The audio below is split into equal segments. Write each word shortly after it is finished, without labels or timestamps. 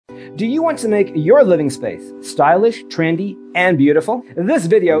Do you want to make your living space stylish, trendy, and beautiful? This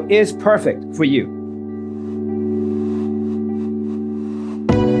video is perfect for you.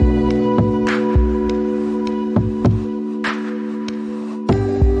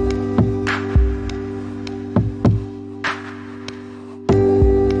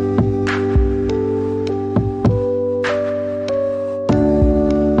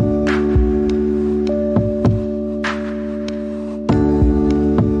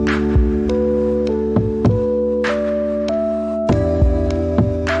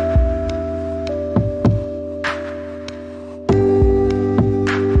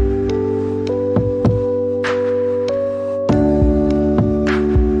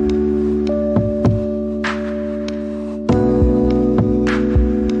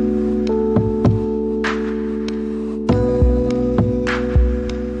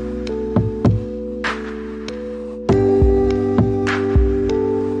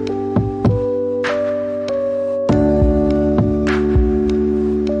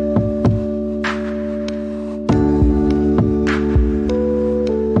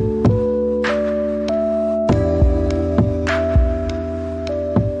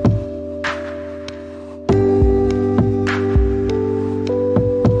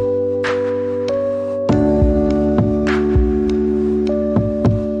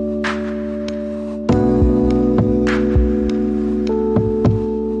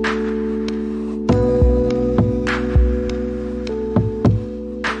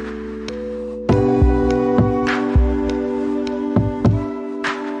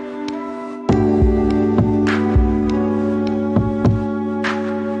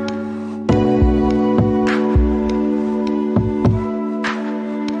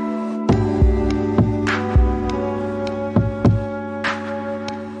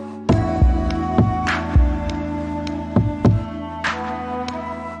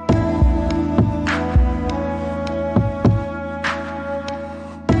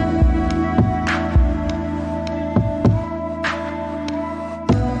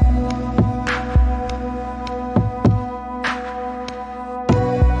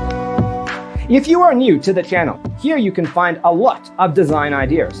 If you are new to the channel, here you can find a lot of design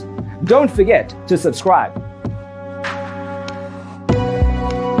ideas. Don't forget to subscribe.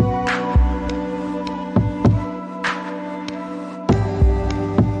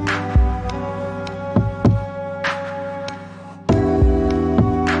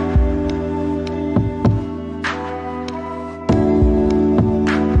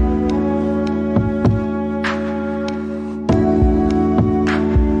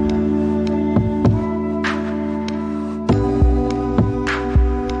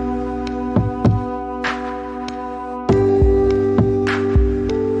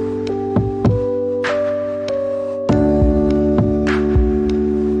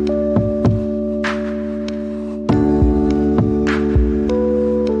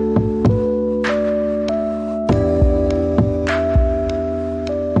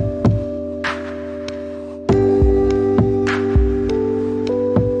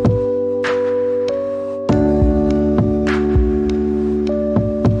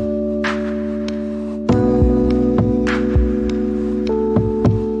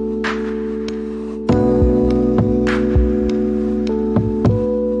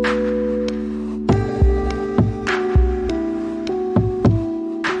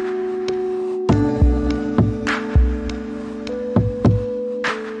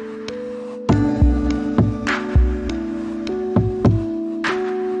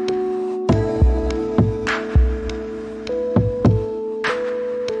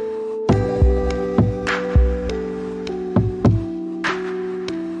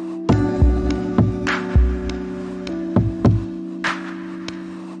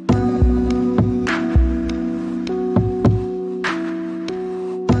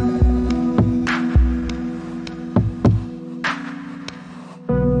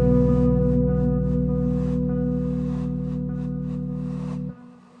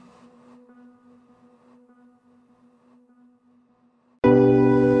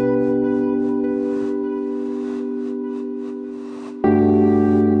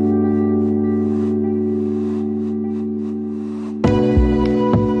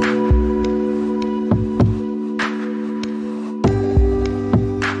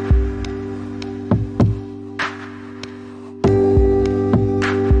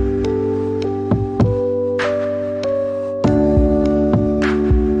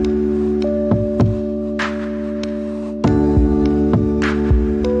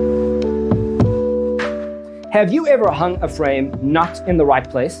 Have you ever hung a frame not in the right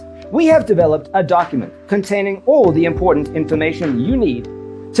place? We have developed a document containing all the important information you need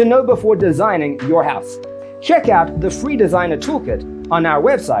to know before designing your house. Check out the free designer toolkit on our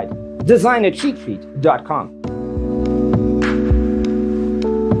website, designercheatsheet.com.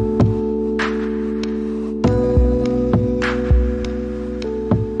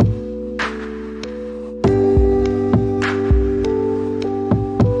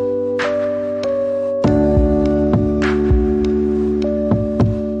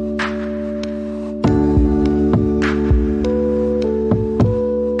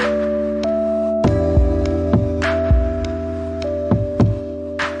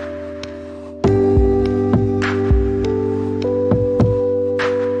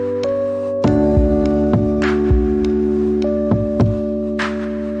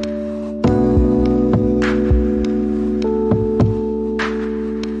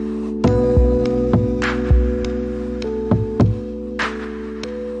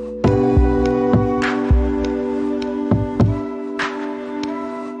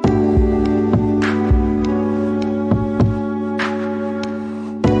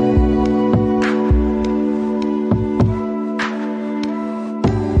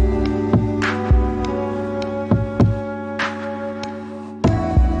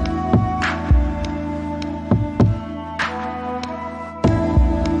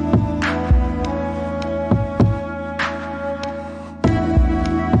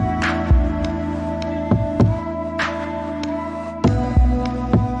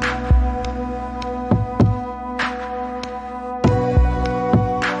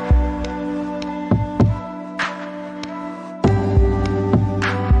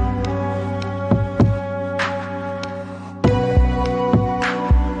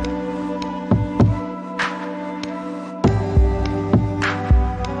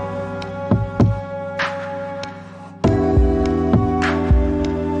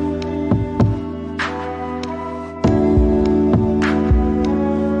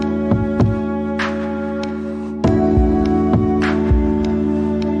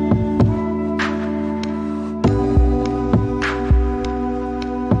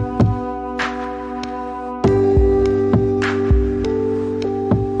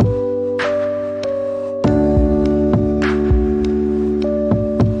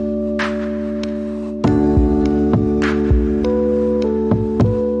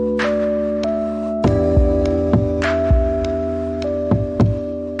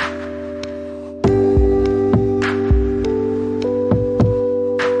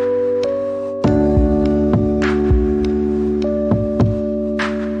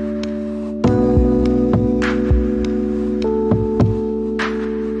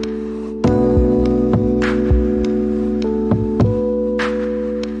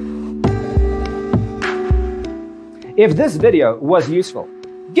 If this video was useful,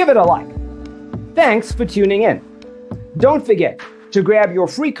 give it a like. Thanks for tuning in. Don't forget to grab your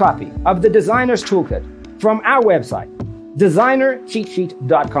free copy of the Designer's Toolkit from our website,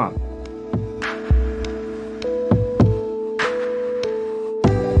 designercheatsheet.com.